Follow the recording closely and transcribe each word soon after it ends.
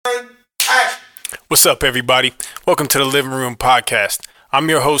What's up, everybody? Welcome to the Living Room Podcast. I'm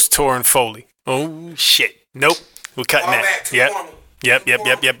your host, Torin Foley. Oh, shit. Nope. We're cutting that.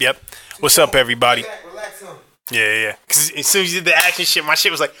 Yep. What's up, everybody? Relax on. Yeah. Because as soon as you did the action shit, my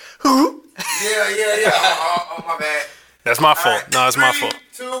shit was like, whoo. Yeah. Oh, my bad. That's my fault. Right. No, it's my fault.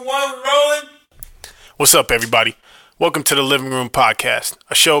 3, 2, 1, rolling. What's up, everybody? Welcome to the Living Room Podcast,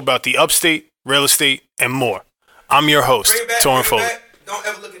 a show about the upstate, real estate, and more. I'm your host, Torin Foley. Don't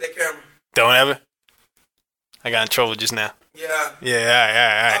ever look at that camera. Don't ever? I got in trouble just now. Yeah. Yeah,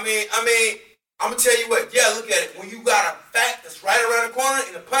 all right. I mean, I'm gonna tell you what. Yeah, look at it. When you got a fact that's right around the corner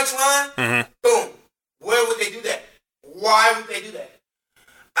in the punchline, boom. Where would they do that? Why would they do that?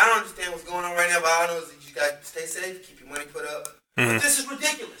 I don't understand what's going on right now, but all I know is that you got to stay safe, keep your money put up. But this is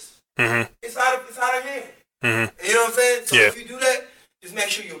ridiculous. It's out of hand. And you know what I'm saying? So if you do that, just make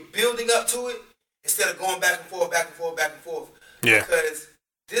sure you're building up to it instead of going back and forth. Yeah.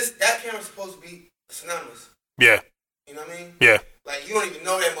 Because that camera's supposed to be synonymous. Yeah. You know what I mean? Yeah. Like, you don't even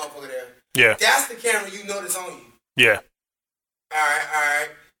know that motherfucker there. Yeah. That's the camera you know that's on you. Yeah. All right.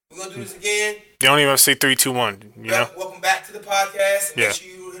 We're going to do this again. You don't even have to say 3, 2, 1, you know? Welcome back to the podcast. Yeah. Make sure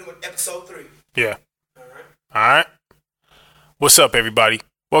you hit them with episode 3. Yeah. All right. What's up, everybody?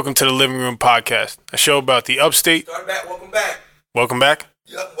 Welcome to the Living Room Podcast, a show about the upstate. Start back. Welcome back. Welcome back?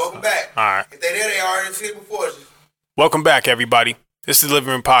 Yep, welcome back. All right. If they're there, they already seen it before. Welcome back, everybody. This is the Living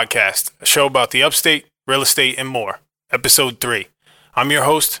Room Podcast, a show about the upstate, real estate, and more. Episode 3. I'm your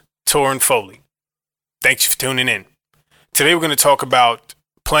host, Torin Foley. Thanks for tuning in. Today we're going to talk about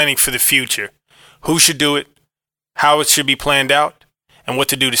planning for the future, who should do it, how it should be planned out, and what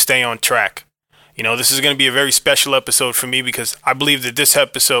to do to stay on track. You know, this is going to be a very special episode for me because I believe that this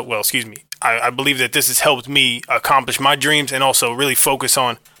episode, I believe that this has helped me accomplish my dreams and also really focus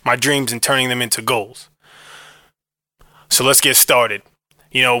on my dreams and turning them into goals. So let's get started.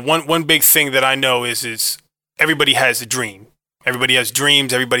 You know, one big thing that I know is everybody has a dream. Everybody has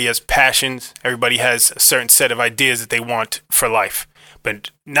dreams. Everybody has passions. Everybody has a certain set of ideas that they want for life.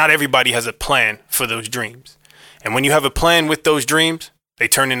 But not everybody has a plan for those dreams. And when you have a plan with those dreams, they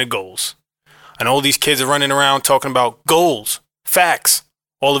turn into goals. And all these kids are running around talking about goals, facts,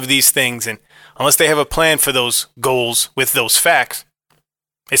 all of these things. And unless they have a plan for those goals with those facts,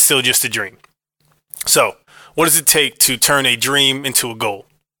 it's still just a dream. So what does it take to turn a dream into a goal?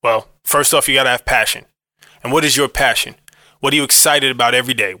 Well, first off, you got to have passion. And what is your passion? What are you excited about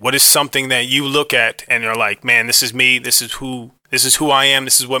every day? What is something that you look at and you're like, man, this is me. This is who I am.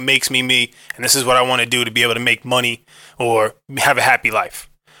 This is what makes me me. And this is what I want to do to be able to make money or have a happy life.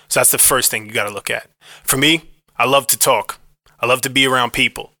 So that's the first thing you got to look at. For me, I love to talk. I love to be around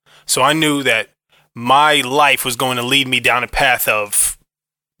people. So I knew that my life was going to lead me down a path of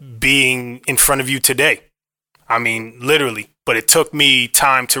being in front of you today. I mean, literally. But it took me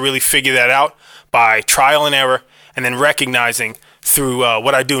time to really figure that out by trial and error, and then recognizing through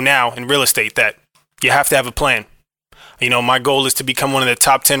what I do now in real estate that you have to have a plan. You know, my goal is to become one of the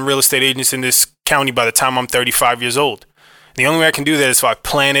top 10 real estate agents in this county by the time I'm 35 years old. The only way I can do that is if I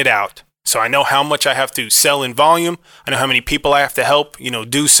plan it out. So I know how much I have to sell in volume. I know how many people I have to help,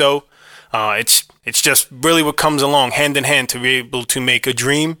 do so. It's just really what comes along hand in hand to be able to make a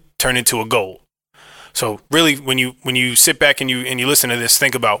dream turn into a goal. So really, when you sit back and you listen to this,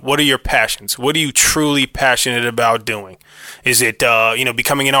 think about what are your passions? What are you truly passionate about doing? Is it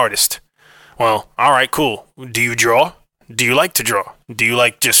becoming an artist? Well, all right, cool. Do you draw? Do you like to draw? Do you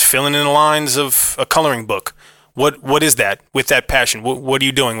like just filling in the lines of a coloring book? What is that with that passion? What are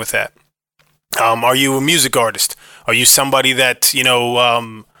you doing with that? Are you a music artist? Are you somebody that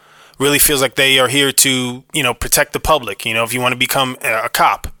really feels like they are here to protect the public? If you want to become a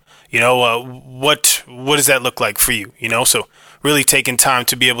cop. What does that look like for you? So really taking time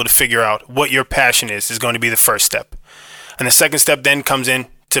to be able to figure out what your passion is going to be the first step. And the second step then comes in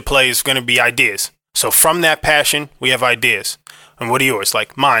to play is going to be ideas. So from that passion, we have ideas. And what are yours?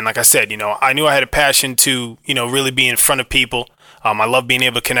 Like mine, like I said, I knew I had a passion to, really be in front of people. I love being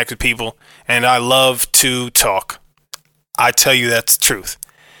able to connect with people and I love to talk. I tell you that's the truth.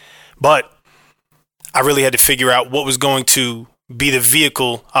 But I really had to figure out what was going to be the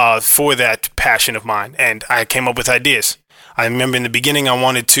vehicle for that passion of mine. And I came up with ideas. I remember in the beginning, I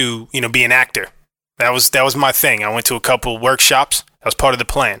wanted to, be an actor. That was my thing. I went to a couple workshops. That was part of the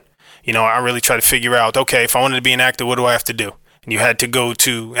plan. I really tried to figure out, okay, if I wanted to be an actor, what do I have to do? And you had to go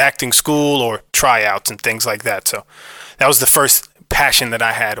to acting school or tryouts and things like that. So that was the first passion that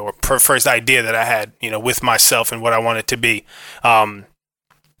I had or first idea that I had, with myself and what I wanted to be.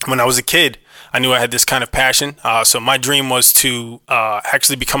 When I was a kid, I knew I had this kind of passion. So my dream was to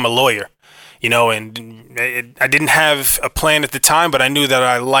actually become a lawyer, and I didn't have a plan at the time, but I knew that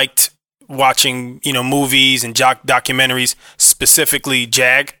I liked watching, movies and documentaries, specifically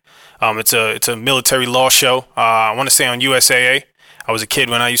JAG. It's a military law show. I want to say on USAA. I was a kid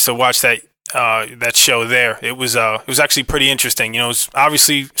when I used to watch that show there. It was actually pretty interesting. It was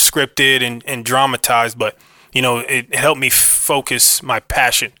obviously scripted and dramatized, but it helped me focus my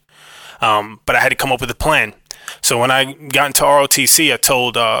passion. But I had to come up with a plan. So when I got into ROTC, I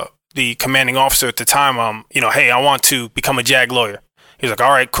told the commanding officer at the time, hey, I want to become a JAG lawyer. He was like,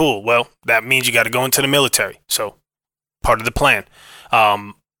 all right, cool. Well, that means you got to go into the military. So part of the plan.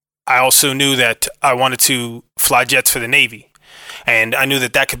 I also knew that I wanted to fly jets for the Navy. And I knew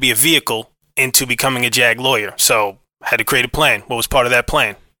that could be a vehicle into becoming a JAG lawyer. So I had to create a plan. What was part of that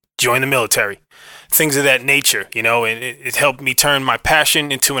plan? Join the military. Things of that nature, and it helped me turn my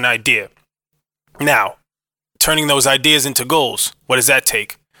passion into an idea. Now, turning those ideas into goals, what does that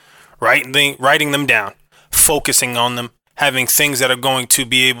take? Writing them down, focusing on them, having things that are going to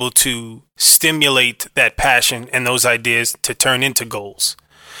be able to stimulate that passion and those ideas to turn into goals.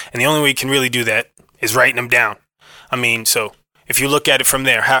 And the only way you can really do that is writing them down. So if you look at it from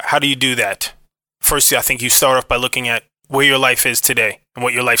there, how do you do that? Firstly, I think you start off by looking at where your life is today and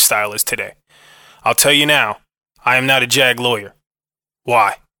what your lifestyle is today. I'll tell you now, I am not a JAG lawyer.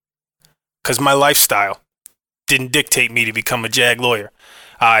 Why? Because my lifestyle didn't dictate me to become a JAG lawyer.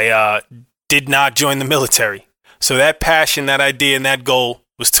 I did not join the military. So that passion, that idea, and that goal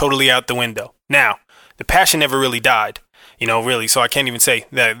was totally out the window. Now, the passion never really died, really. So I can't even say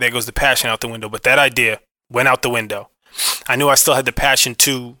that there goes the passion out the window. But that idea went out the window. I knew I still had the passion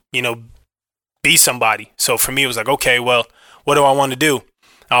to, be somebody. So for me, it was like, okay, well, what do I want to do?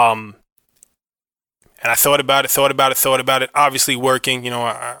 And I thought about it. Obviously working,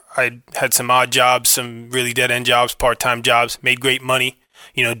 I had some odd jobs, some really dead-end jobs, part-time jobs, made great money,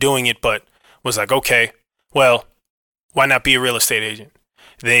 doing it, but was like, okay, well, why not be a real estate agent?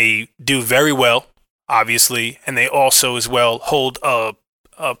 They do very well, obviously, and they also as well hold a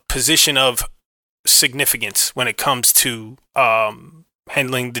position of significance when it comes to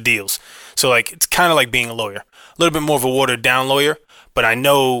handling the deals. So it's kind of like being a lawyer, a little bit more of a watered down lawyer, but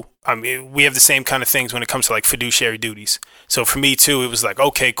we have the same kind of things when it comes to fiduciary duties. So for me too, it was like,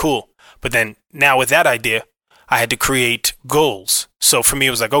 okay, cool. But then now with that idea, I had to create goals. So for me,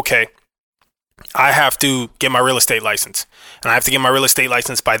 it was like, okay, I have to get my real estate license, and I have to get my real estate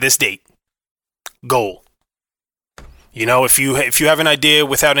license by this date. Goal. If you have an idea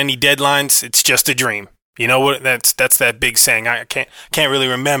without any deadlines, it's just a dream. You know what? That's that big saying. I can't really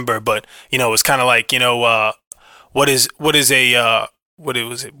remember, but it's kind of like what is a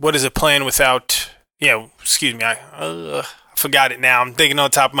plan without? Excuse me. I forgot it now. I'm thinking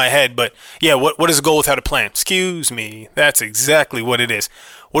on the top of my head, but yeah, what is a goal without a plan? Excuse me. That's exactly what it is.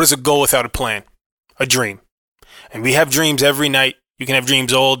 What is a goal without a plan? A dream. And we have dreams every night. You can have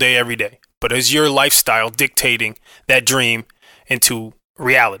dreams all day, every day. But is your lifestyle dictating that dream into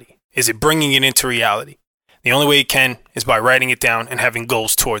reality? Is it bringing it into reality? The only way it can is by writing it down and having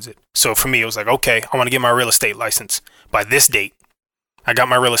goals towards it. So for me, it was like, okay, I want to get my real estate license by this date. I got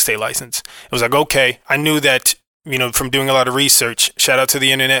my real estate license. It was like, okay, I knew that, from doing a lot of research, shout out to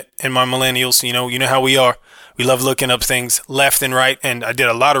the internet and my millennials, you know how we are. We love looking up things left and right. And I did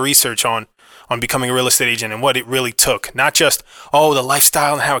a lot of research on becoming a real estate agent and what it really took. Not just, the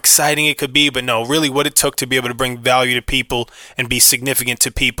lifestyle and how exciting it could be, but no, really what it took to be able to bring value to people and be significant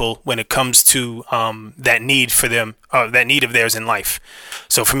to people when it comes to that need for them, that need of theirs in life.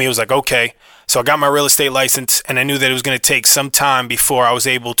 So for me, it was like, okay, so I got my real estate license, and I knew that it was going to take some time before I was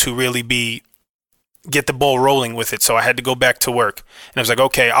able to really get the ball rolling with it. So I had to go back to work, and I was like,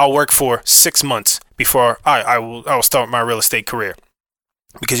 okay, I'll work for 6 months before I will start my real estate career.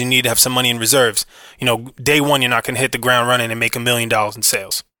 Because you need to have some money in reserves. Day one, you're not going to hit the ground running and make $1 million in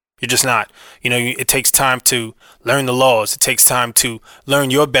sales. You're just not. It takes time to learn the laws. It takes time to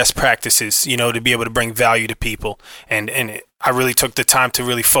learn your best practices, to be able to bring value to people. And I really took the time to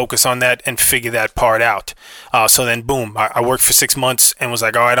really focus on that and figure that part out. So then, boom, I worked for 6 months and was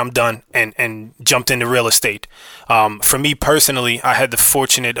like, all right, I'm done, and jumped into real estate. For me personally, I had the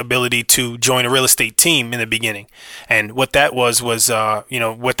fortunate ability to join a real estate team in the beginning. And what that was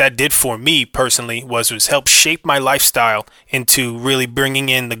what that did for me personally was help shape my lifestyle into really bringing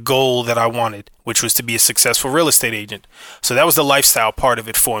in the goal that I wanted, which was to be a successful real estate agent. So that was the lifestyle part of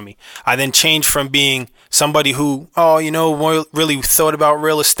it for me. I then changed from being somebody who, really thought about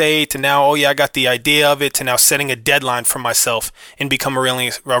real estate, and now, I got the idea of it, to now setting a deadline for myself and become a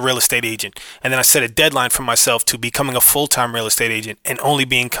real estate agent. And then I set a deadline for myself to becoming a full-time real estate agent and only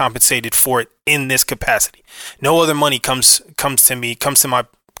being compensated for it in this capacity. No other money comes to me, comes to my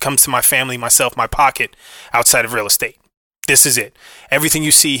family, myself, my pocket outside of real estate. This is it. Everything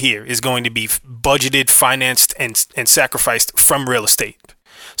you see here is going to be budgeted, financed, and sacrificed from real estate.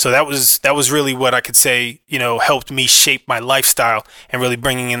 So that was really what I could say, helped me shape my lifestyle and really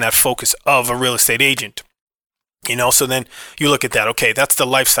bringing in that focus of a real estate agent. So then you look at that. Okay, that's the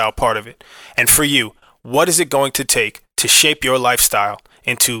lifestyle part of it. And for you, what is it going to take to shape your lifestyle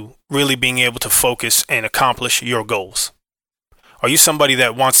into really being able to focus and accomplish your goals? Are you somebody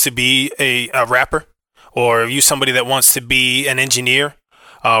that wants to be a rapper? Or are you somebody that wants to be an engineer?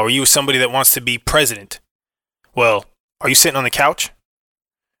 Or are you somebody that wants to be president? Well, are you sitting on the couch?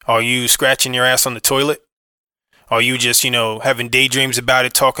 Are you scratching your ass on the toilet? Are you just, having daydreams about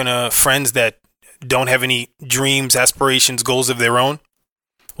it, talking to friends that don't have any dreams, aspirations, goals of their own?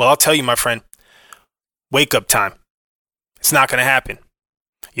 Well, I'll tell you, my friend, wake up time. It's not going to happen.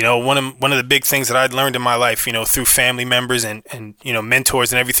 One of the big things that I'd learned in my life, through family members and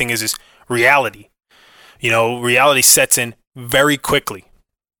mentors and everything is reality. Reality sets in very quickly.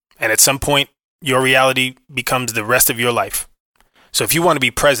 And at some point, your reality becomes the rest of your life. So if you want to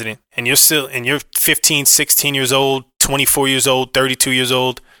be president and you're 15, 16 years old, 24 years old, 32 years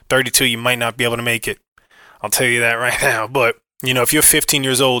old, 32, you might not be able to make it. I'll tell you that right now. But, if you're 15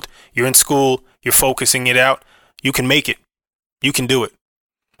 years old, you're in school, you're focusing it out, you can make it. You can do it.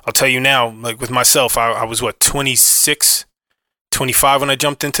 I'll tell you now, like with myself, I was 26, 25 when I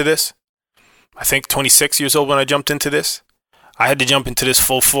jumped into this. I think 26 years old when I jumped into this. I had to jump into this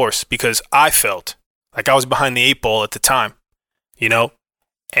full force because I felt like I was behind the 8 ball at the time,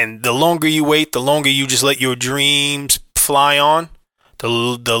 and the longer you wait, the longer you just let your dreams fly on,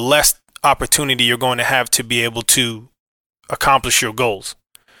 the less opportunity you're going to have to be able to accomplish your goals.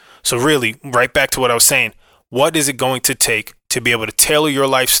 So really, right back to what I was saying, what is it going to take to be able to tailor your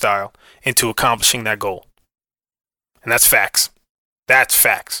lifestyle into accomplishing that goal? And that's facts. That's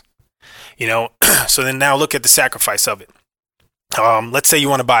facts. So then now look at the sacrifice of it. Let's say you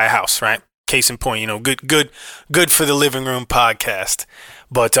want to buy a house, right? Case in point, good for the Living Room podcast.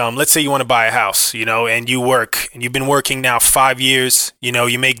 But let's say you want to buy a house, and you work, and you've been working now 5 years,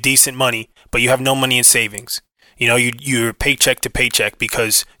 you make decent money, but you have no money in savings. You're paycheck to paycheck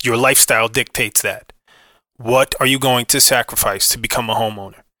because your lifestyle dictates that. What are you going to sacrifice to become a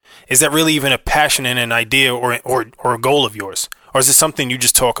homeowner? Is that really even a passion and an idea or a goal of yours? Or is it something you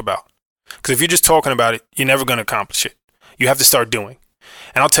just talk about? Because if you're just talking about it, you're never going to accomplish it. You have to start doing.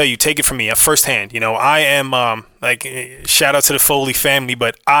 And I'll tell you, take it from me firsthand. I am shout out to the Foley family,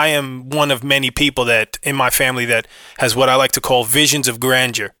 but I am one of many people that in my family that has what I like to call visions of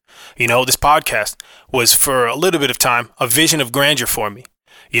grandeur. This podcast was for a little bit of time a vision of grandeur for me.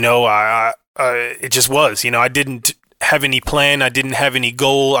 It just was. I didn't have any plan. I didn't have any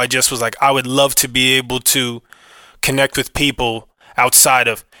goal. I just was like, I would love to be able to connect with people outside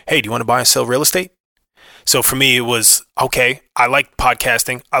of, hey, do you want to buy and sell real estate? So for me, it was, okay, I like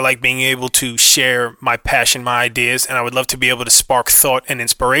podcasting. I like being able to share my passion, my ideas, and I would love to be able to spark thought and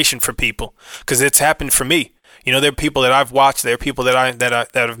inspiration for people because it's happened for me. There are people that I've watched. There are people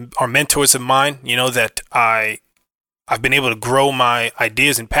that are mentors of mine, that I've been able to grow my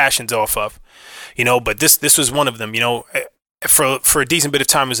ideas and passions off of, but this was one of them, for a decent bit of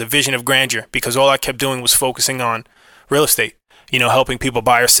time. It was a vision of grandeur because all I kept doing was focusing on real estate, helping people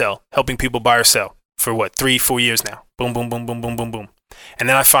buy or sell for 3-4 years now. Boom, boom, boom, boom, boom, boom, boom. And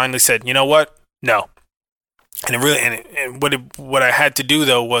then I finally said, you know what? No. And it really, and what I had to do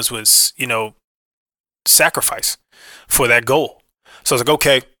though was, sacrifice for that goal. So I was like,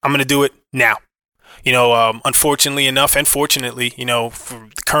 okay, I'm going to do it now. Unfortunately enough, and fortunately, for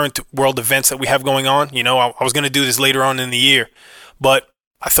the current world events that we have going on, I was going to do this later on in the year, but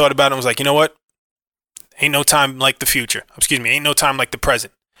I thought about it and was like, you know what? Ain't no time like the future. Ain't no time like the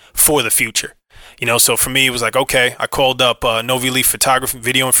present for the future. So for me, it was like, okay, I called up Novi Lee Photography,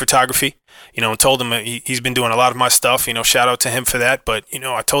 Video and Photography, and told him he's been doing a lot of my stuff, shout out to him for that. But,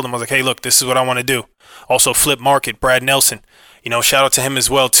 I told him, I was like, hey, look, this is what I want to do. Also Flip Market, Brad Nelson, shout out to him as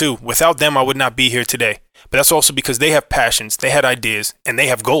well, too. Without them, I would not be here today. But that's also because they have passions, they had ideas, and they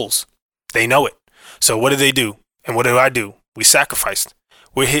have goals. They know it. So what do they do? And what do I do? We sacrificed.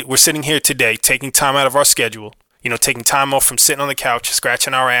 We're sitting here today, taking time out of our schedule, taking time off from sitting on the couch,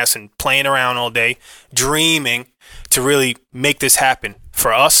 scratching our ass and playing around all day, dreaming to really make this happen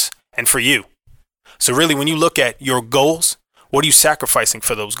for us and for you. So really, when you look at your goals, what are you sacrificing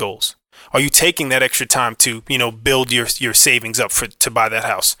for those goals? Are you taking that extra time to, build your savings up to buy that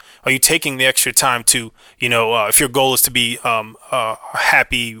house? Are you taking the extra time to, if your goal is to be a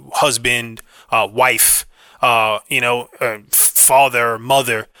happy husband, wife, father,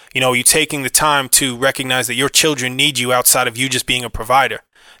 mother, are you taking the time to recognize that your children need you outside of you just being a provider?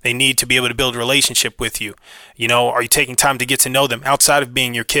 They need to be able to build a relationship with you. You know, are you taking time to get to know them outside of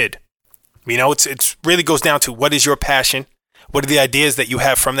being your kid? You know, it's really goes down to what is your passion? What are the ideas that you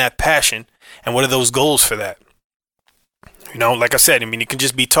have from that passion? And what are those goals for that? You know, like I said, I mean, it can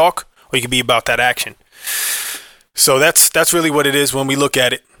just be talk or it can be about that action. So that's really what it is when we look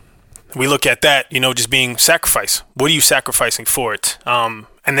at it. We look at that, you know, just being sacrifice. What are you sacrificing for it? And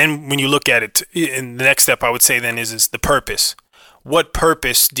then when you look at it, and the next step I would say then is the purpose. What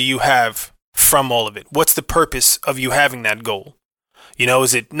purpose do you have from all of it? What's the purpose of you having that goal? You know,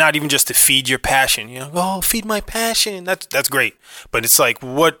 is it not even just to feed your passion? You know, oh, feed my passion. That's great. But it's like,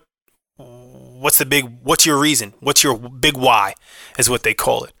 what's your reason? What's your big why is what they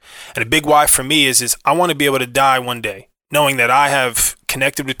call it. And a big why for me is I want to be able to die one day knowing that I have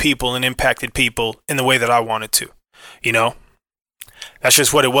connected with people and impacted people in the way that I wanted to. You know, that's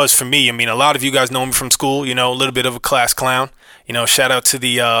just what it was for me. I mean, a lot of you guys know me from school, you know, a little bit of a class clown. You know, shout out to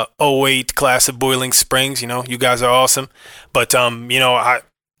the 08 class of Boiling Springs. You know, you guys are awesome. But, you know,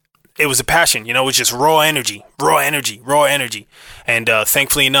 it was a passion. You know, it was just raw energy. And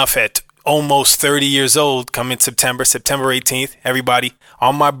thankfully enough, at almost 30 years old, coming September 18th, everybody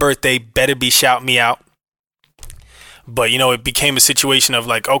on my birthday better be shouting me out. But, you know, it became a situation of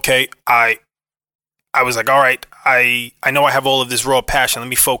like, okay, I was like, all right, I know I have all of this raw passion. Let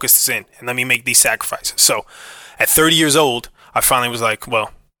me focus this in and let me make these sacrifices. So at 30 years old, I finally was like,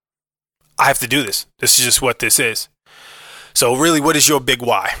 well, I have to do this. This is just what this is. So really, what is your big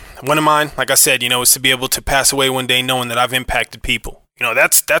why? One of mine, like I said, you know, is to be able to pass away one day knowing that I've impacted people. You know,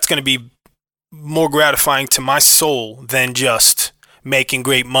 that's going to be more gratifying to my soul than just making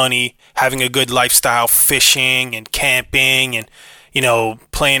great money, having a good lifestyle, fishing and camping and, you know,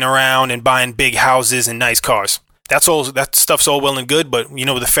 playing around and buying big houses and nice cars. That stuff's all well and good, but you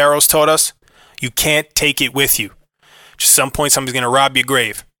know what the pharaohs taught us? You can't take it with you. Just some point somebody's going to rob your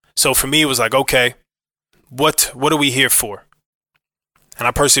grave. So for me, it was like, okay, what are we here for? And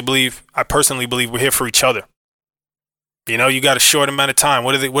I personally believe we're here for each other. You know, you got a short amount of time.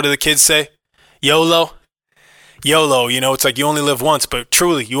 What do the kids say? YOLO. You know, it's like you only live once, but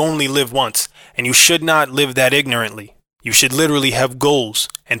truly, you only live once. And you should not live that ignorantly. You should literally have goals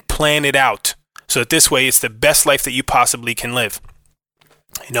and plan it out so that this way it's the best life that you possibly can live.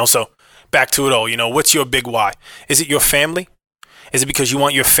 You know, so back to it all. You know, what's your big why? Is it your family? Is it because you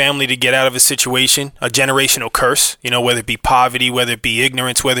want your family to get out of a situation, a generational curse? You know, whether it be poverty, whether it be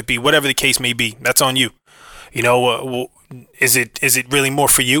ignorance, whether it be whatever the case may be. That's on you. You know, is it really more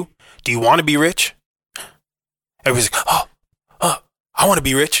for you? Do you want to be rich? Everybody's like, I want to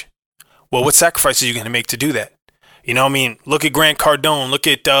be rich. Well, what sacrifices are you going to make to do that? You know, I mean, look at Grant Cardone. Look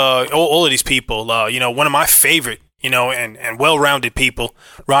at all of these people. You know, one of my favorite, you know, and well-rounded people,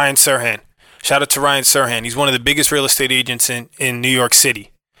 Ryan Serhant. Shout out to Ryan Serhant. He's one of the biggest real estate agents in New York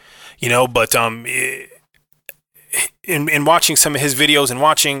City. You know, but in watching some of his videos and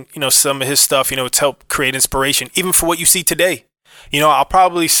watching, you know, some of his stuff, you know, it's helped create inspiration, even for what you see today. You know, I'll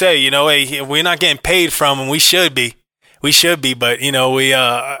probably say, you know, hey, we're not getting paid from him. We should be, but you know, he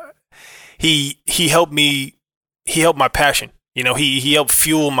helped me. He helped my passion. You know, he helped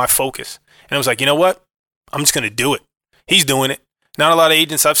fuel my focus. And I was like, you know what? I'm just going to do it. He's doing it. Not a lot of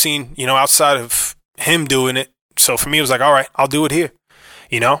agents I've seen, you know, outside of him doing it. So for me, it was like, all right, I'll do it here.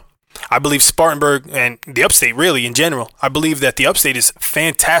 You know, I believe Spartanburg and the upstate really in general, I believe that the upstate is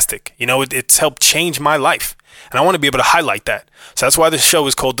fantastic. You know, it's helped change my life. And I want to be able to highlight that. So that's why this show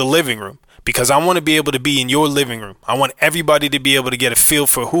is called The Living Room, because I want to be able to be in your living room. I want everybody to be able to get a feel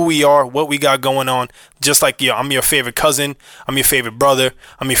for who we are, what we got going on. Just like, I'm your favorite cousin, I'm your favorite brother,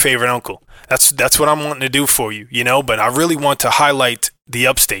 I'm your favorite uncle. That's what I'm wanting to do for you, you know, but I really want to highlight the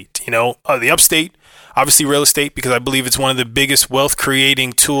upstate, you know, the upstate, obviously real estate, because I believe it's one of the biggest wealth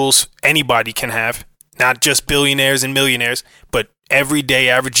creating tools anybody can have, not just billionaires and millionaires, but everyday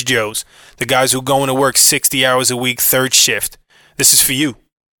average Joes, the guys who go into work 60 hours a week, third shift. This is for you.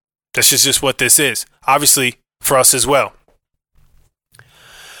 This is just what this is. Obviously for us as well.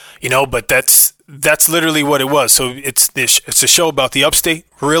 You know, but that's literally what it was. So it's a show about the upstate,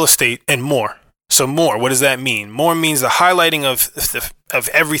 real estate, and more. So more, what does that mean? More means the highlighting of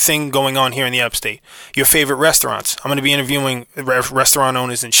everything going on here in the upstate. Your favorite restaurants. I'm going to be interviewing restaurant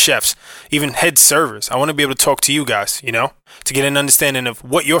owners and chefs, even head servers. I want to be able to talk to you guys, you know, to get an understanding of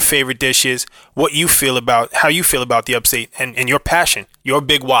what your favorite dish is, what you feel about, how you feel about the upstate, and your passion, your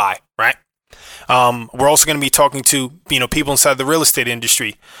big why, right? We're also going to be talking to, you know, people inside the real estate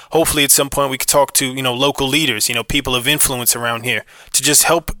industry. Hopefully at some point we could talk to, you know, local leaders, you know, people of influence around here to just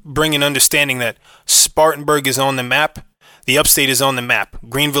help bring an understanding that Spartanburg is on the map. The upstate is on the map.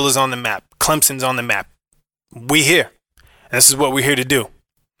 Greenville is on the map. Clemson's on the map. We here. And this is what we're here to do.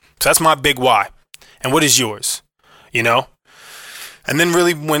 So that's my big why. And what is yours? You know? And then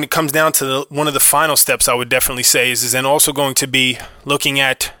really when it comes down to one of the final steps, I would definitely say is then also going to be looking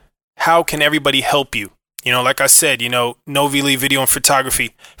at how can everybody help you? You know, like I said, you know, Novi Lee Video and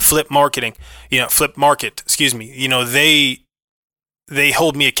Photography, Flip Market, you know, they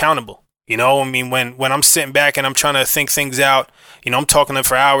hold me accountable. You know, I mean, when I'm sitting back and I'm trying to think things out, you know, I'm talking to them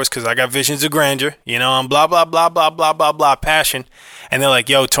for hours because I got visions of grandeur, you know, I'm blah, blah, blah, blah, blah, blah, blah, passion. And they're like,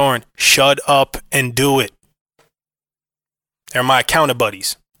 yo, Torrin, shut up and do it. They're my account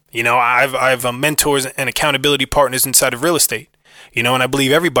buddies. You know, I've mentors and accountability partners inside of real estate, you know, and I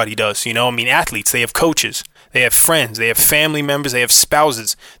believe everybody does. You know, I mean, athletes, they have coaches, they have friends, they have family members, they have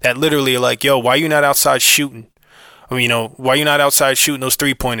spouses that literally are like, yo, why are you not outside shooting? You know, why are you not outside shooting those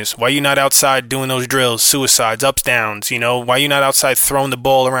 3-pointers? Why are you not outside doing those drills, suicides, ups, downs? You know, why are you not outside throwing the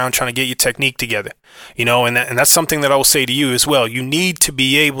ball around trying to get your technique together? You know, and that's something that I will say to you as well. You need to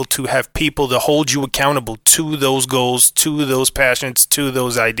be able to have people to hold you accountable to those goals, to those passions, to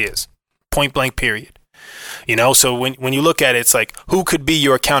those ideas. Point blank, period. You know, so when you look at it, it's like, who could be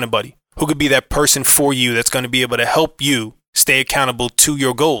your accountant buddy? Who could be that person for you that's going to be able to help you stay accountable to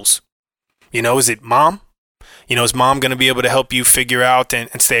your goals? You know, is it mom? You know, is mom going to be able to help you figure out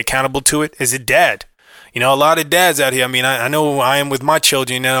and stay accountable to it? Is it dad? You know, a lot of dads out here, I mean, I know I am with my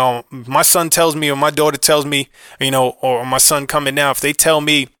children, you know, my son tells me or my daughter tells me, you know, or my son coming now, if they tell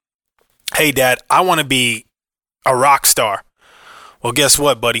me, hey, dad, I want to be a rock star. Well, guess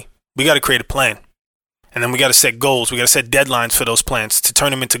what, buddy? We got to create a plan. And then we got to set goals. We got to set deadlines for those plans to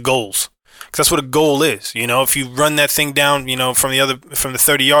turn them into goals. Because that's what a goal is. You know, if you run that thing down, you know, from the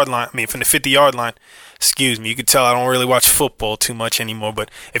 30-yard line, from the 50-yard line, excuse me, you can tell I don't really watch football too much anymore. But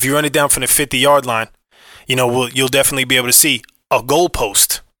if you run it down from the 50-yard line, you know, you'll definitely be able to see a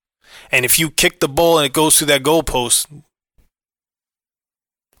goalpost. And if you kick the ball and it goes through that goalpost,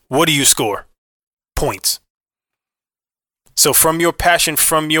 what do you score? Points. So from your passion,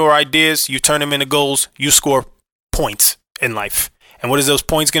 from your ideas, you turn them into goals, you score points in life. And what is those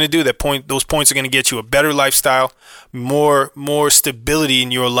points going to do? Those points are going to get you a better lifestyle, more stability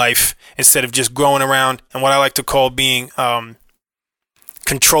in your life instead of just growing around and what I like to call being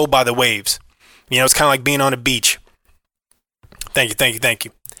controlled by the waves. You know, it's kind of like being on a beach. Thank you.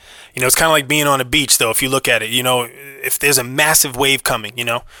 You know, it's kind of like being on a beach, though, if you look at it. You know, if there's a massive wave coming, you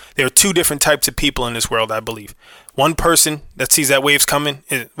know, there are two different types of people in this world, I believe. One person that sees that wave coming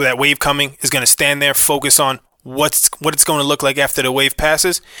is going to stand there, focus on what it's going to look like after the wave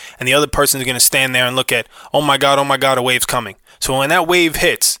passes, and the other person is going to stand there and look at, oh my God, a wave's coming. So when that wave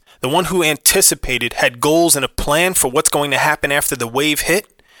hits, the one who anticipated, had goals and a plan for what's going to happen after the wave hit,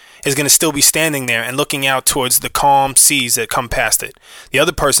 is going to still be standing there and looking out towards the calm seas that come past it. The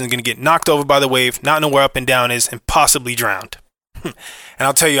other person is going to get knocked over by the wave, not know where up and down is, and possibly drowned. And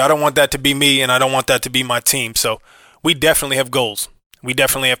I'll tell you, I don't want that to be me, and I don't want that to be my team. So we definitely have goals. We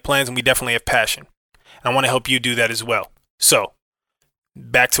definitely have plans, and we definitely have passion. And I want to help you do that as well. So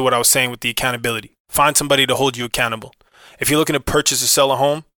back to what I was saying with the accountability. Find somebody to hold you accountable. If you're looking to purchase or sell a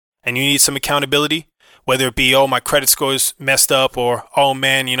home and you need some accountability, whether it be, oh, my credit score is messed up, or, oh,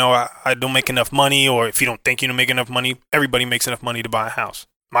 man, you know, I don't make enough money, or if you don't think you don't make enough money, everybody makes enough money to buy a house.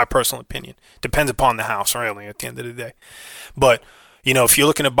 My personal opinion. Depends upon the house, really, at the end of the day. But, you know, if you're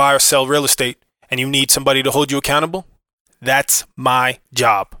looking to buy or sell real estate and you need somebody to hold you accountable, that's my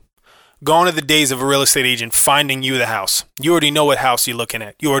job. Gone are the days of a real estate agent finding you the house. You already know what house you're looking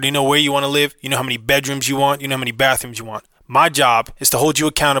at. You already know where you want to live. You know how many bedrooms you want. You know how many bathrooms you want. My job is to hold you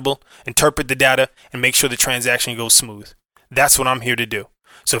accountable, interpret the data, and make sure the transaction goes smooth. That's what I'm here to do.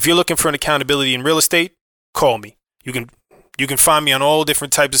 So if you're looking for an accountability in real estate, call me. You can find me on all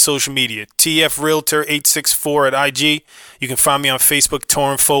different types of social media. TF Realtor 864 at IG. You can find me on Facebook,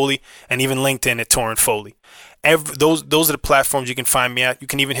 Torrin Foley, and even LinkedIn at Torrin Foley. Those are the platforms you can find me at. You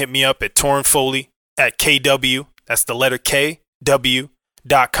can even hit me up at Torrin Foley at KW. That's the letter KW.com,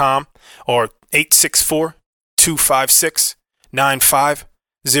 or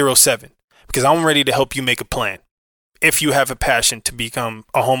 864-256-9507, because I'm ready to help you make a plan. If you have a passion to become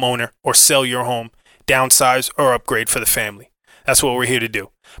a homeowner or sell your home, downsize, or upgrade for the family. That's what we're here to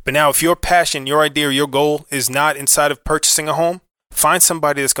do. But now, if your passion, your idea, or your goal is not inside of purchasing a home, find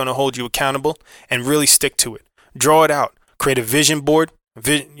somebody that's going to hold you accountable and really stick to it. Draw it out. Create a vision board.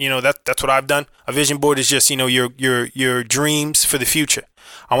 You know, that's what I've done. A vision board is just, you know, your dreams for the future.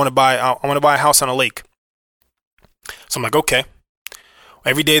 I want to buy a house on a lake. So I'm like, okay.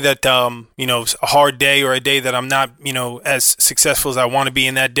 Every day that, you know, it's a hard day or a day that I'm not, you know, as successful as I want to be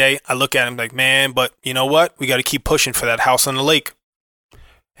in that day, I look at it and I'm like, man, but you know what? We got to keep pushing for that house on the lake.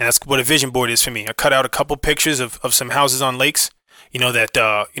 And that's what a vision board is for me. I cut out a couple pictures of some houses on lakes. that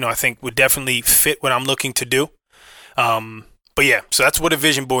I think would definitely fit what I'm looking to do. But yeah, so that's what a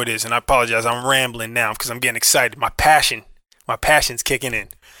vision board is. And I apologize, I'm rambling now because I'm getting excited. My passion's kicking in.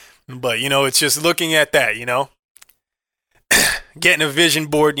 But it's just looking at that, getting a vision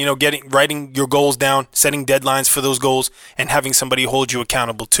board, writing your goals down, setting deadlines for those goals, and having somebody hold you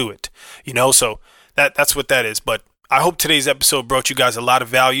accountable to it. So that's what that is. But I hope today's episode brought you guys a lot of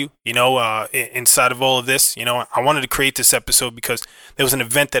value, inside of all of this. I wanted to create this episode because there was an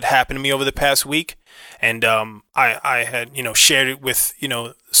event that happened to me over the past week, and I had, shared it with,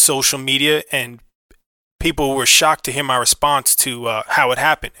 social media, and people were shocked to hear my response to how it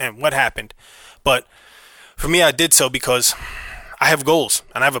happened and what happened. But for me, I did so because I have goals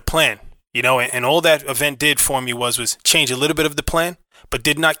and I have a plan, and all that event did for me was change a little bit of the plan, but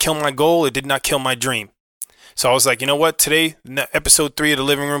did not kill my goal. It did not kill my dream. So I was like, you know what? Today, episode 3 of the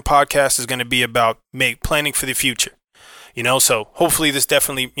Living Room Podcast is going to be about planning for the future. So hopefully this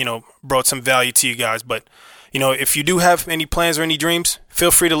definitely, brought some value to you guys. But, if you do have any plans or any dreams,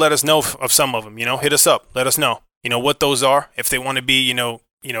 feel free to let us know of some of them. Hit us up. Let us know, what those are. If they want to be,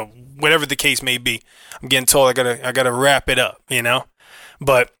 whatever the case may be. I'm getting told I gotta wrap it up,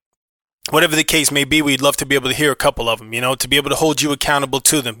 But whatever the case may be, we'd love to be able to hear a couple of them, to be able to hold you accountable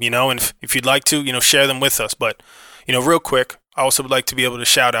to them, and if you'd like to, share them with us. But, real quick, I also would like to be able to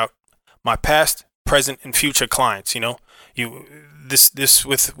shout out my past, present, and future clients.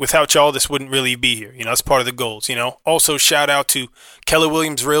 Without y'all, this wouldn't really be here. That's part of the goals. Also shout out to Keller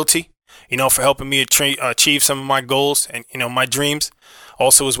Williams Realty, for helping me achieve some of my goals and, my dreams.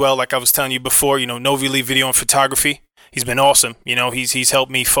 Also as well, like I was telling you before, Novi Lee Video and Photography. He's been awesome. He's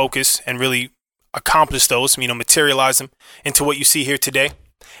helped me focus and really accomplish those, materialize them into what you see here today.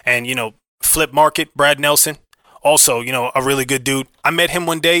 And, Flip Market, Brad Nelson, also, a really good dude. I met him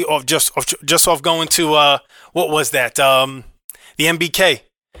one day just off going to, what was that? The MBK.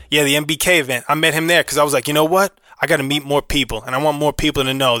 Yeah, the MBK event. I met him there because I was like, you know what? I got to meet more people. And I want more people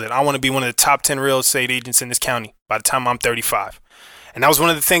to know that I want to be one of the top 10 real estate agents in this county by the time I'm 35. And that was one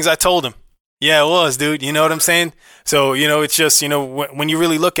of the things I told him. Yeah, it was, dude. You know what I'm saying? So, it's just, when you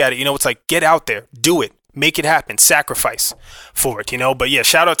really look at it, it's like, get out there, do it, make it happen, sacrifice for it, But yeah,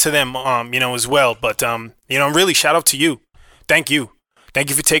 shout out to them, as well. But, really shout out to you. Thank you. Thank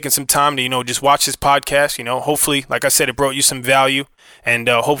you for taking some time to, just watch this podcast. Hopefully, like I said, it brought you some value. And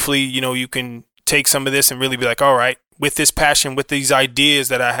hopefully, you can take some of this and really be like, all right, with this passion, with these ideas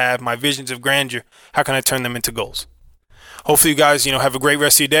that I have, my visions of grandeur, how can I turn them into goals? Hopefully, you guys, have a great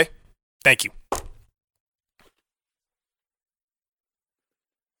rest of your day. Thank you.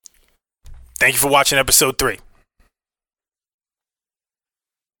 Thank you for watching episode 3.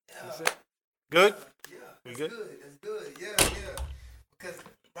 Good? Yeah, We good? That's good. Yeah. Because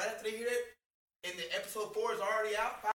right after they hear it, and the episode 4 is already out.